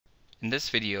In this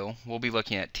video, we'll be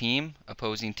looking at team,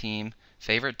 opposing team,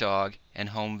 favorite dog, and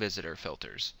home visitor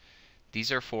filters.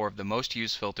 These are four of the most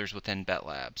used filters within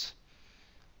BetLabs.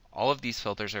 All of these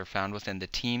filters are found within the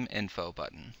Team Info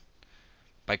button.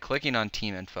 By clicking on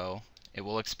Team Info, it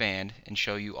will expand and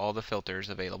show you all the filters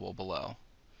available below.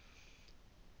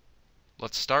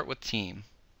 Let's start with Team.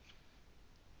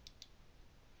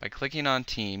 By clicking on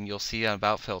Team, you'll see an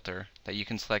About filter that you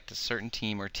can select a certain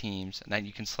team or teams, and that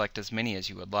you can select as many as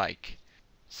you would like.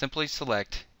 Simply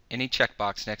select any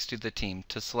checkbox next to the team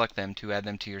to select them to add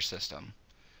them to your system.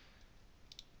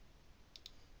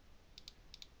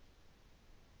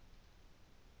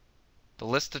 The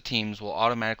list of teams will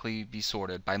automatically be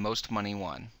sorted by most money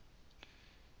won.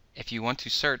 If you want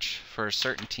to search for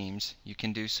certain teams, you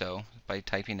can do so by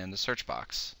typing in the search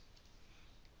box.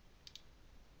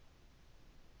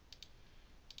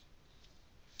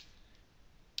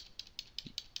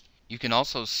 You can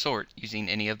also sort using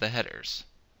any of the headers.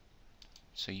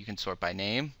 So you can sort by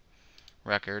name,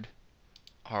 record,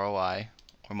 ROI,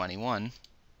 or money won.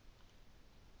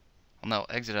 I'll now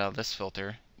exit out of this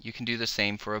filter. You can do the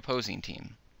same for opposing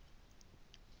team.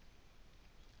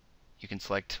 You can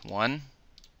select one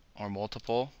or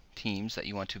multiple teams that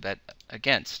you want to bet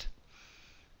against.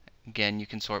 Again, you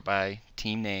can sort by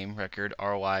team name, record,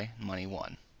 ROI, money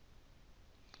won.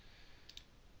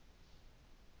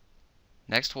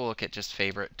 Next, we'll look at just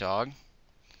favorite dog.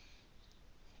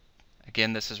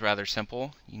 Again, this is rather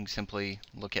simple. You can simply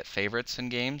look at favorites in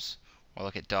games, or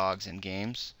look at dogs in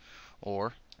games,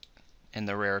 or in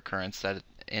the rare occurrence that it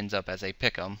ends up as a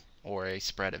pick'em or a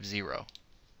spread of 0.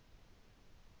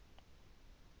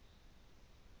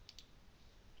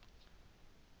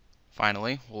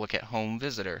 Finally, we'll look at home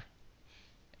visitor.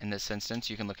 In this instance,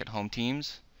 you can look at home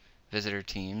teams, visitor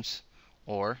teams,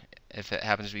 or if it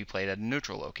happens to be played at a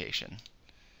neutral location.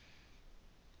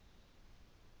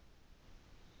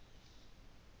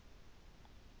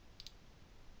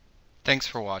 Thanks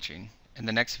for watching. In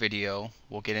the next video,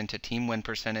 we'll get into team win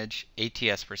percentage,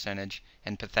 ATS percentage,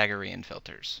 and Pythagorean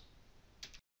filters.